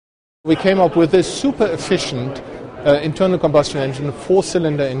We came up with this super efficient internal combustion engine,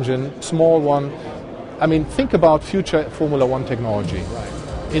 4-cylinder engine, small one. I mean, think about future Formula One technology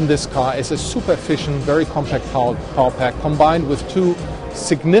in this car. It's a super efficient, very compact power pack combined with two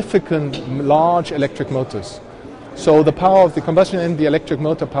significant large electric motors. So the power of the combustion engine, the electric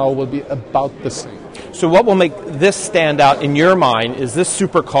motor power will be about the same. So what will make this stand out in your mind is this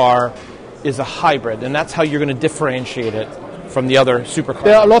supercar is a hybrid, and that's how you're going to differentiate it from the other supercars.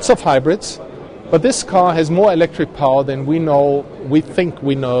 There are lots of hybrids, but this car has more electric power than we think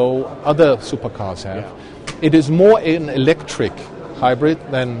we know other supercars have. Yeah. It is more an electric hybrid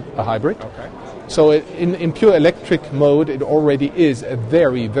than a hybrid. Okay. So in pure electric mode, it already is a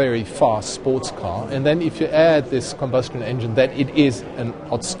very, very fast sports car. And then if you add this combustion engine, then it is an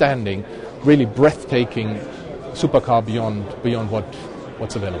outstanding, really breathtaking supercar beyond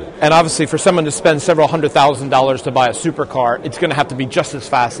what's available. And obviously for someone to spend several $100,000 to buy a supercar, it's going to have to be just as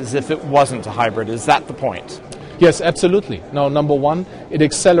fast as if it wasn't a hybrid. Is that the point? Yes, absolutely. Now, number one, it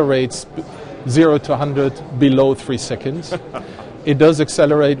accelerates 0 to 100 below 3 seconds. It does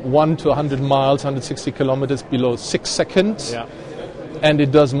accelerate 1 to 100 miles, 160 kilometers below 6 seconds. Yeah. And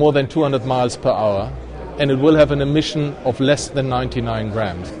it does more than 200 miles per hour. And it will have an emission of less than 99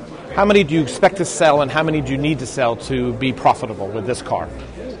 grams. How many do you expect to sell, and how many do you need to sell to be profitable with this car?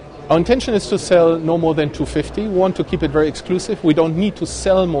 Our intention is to sell no more than 250. We want to keep it very exclusive. We don't need to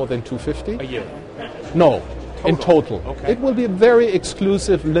sell more than 250. A year? No, in total. Okay. It will be a very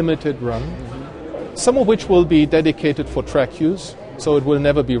exclusive, limited run, some of which will be dedicated for track use, so it will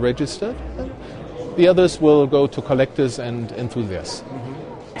never be registered. The others will go to collectors and enthusiasts.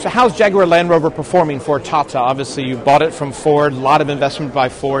 So how's Jaguar Land Rover performing for Tata? Obviously, you bought it from Ford, a lot of investment by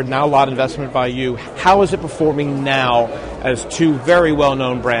Ford, now a lot of investment by you. How is it performing now as two very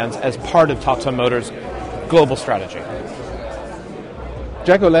well-known brands as part of Tata Motors' global strategy?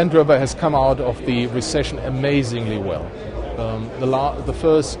 Jaguar Land Rover has come out of the recession amazingly well. The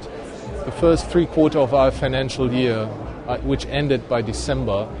first 3 quarters of our financial year, which ended by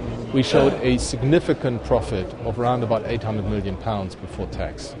December, we showed a significant profit of around about £800 million before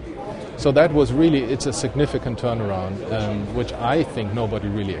tax. So that was really, it's a significant turnaround, which I think nobody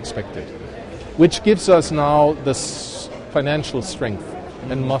really expected, which gives us now this financial strength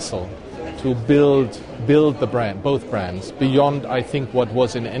and muscle to build the brand, both brands, beyond, I think, what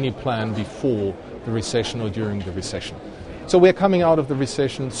was in any plan before the recession or during the recession. So we're coming out of the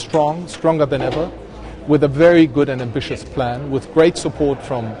recession stronger than ever, with a very good and ambitious plan, with great support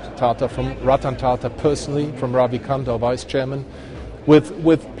from Tata, from Ratan Tata personally, from Ravi Kant, our vice chairman,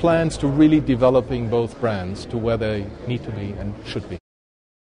 with plans to really developing both brands to where they need to be and should be.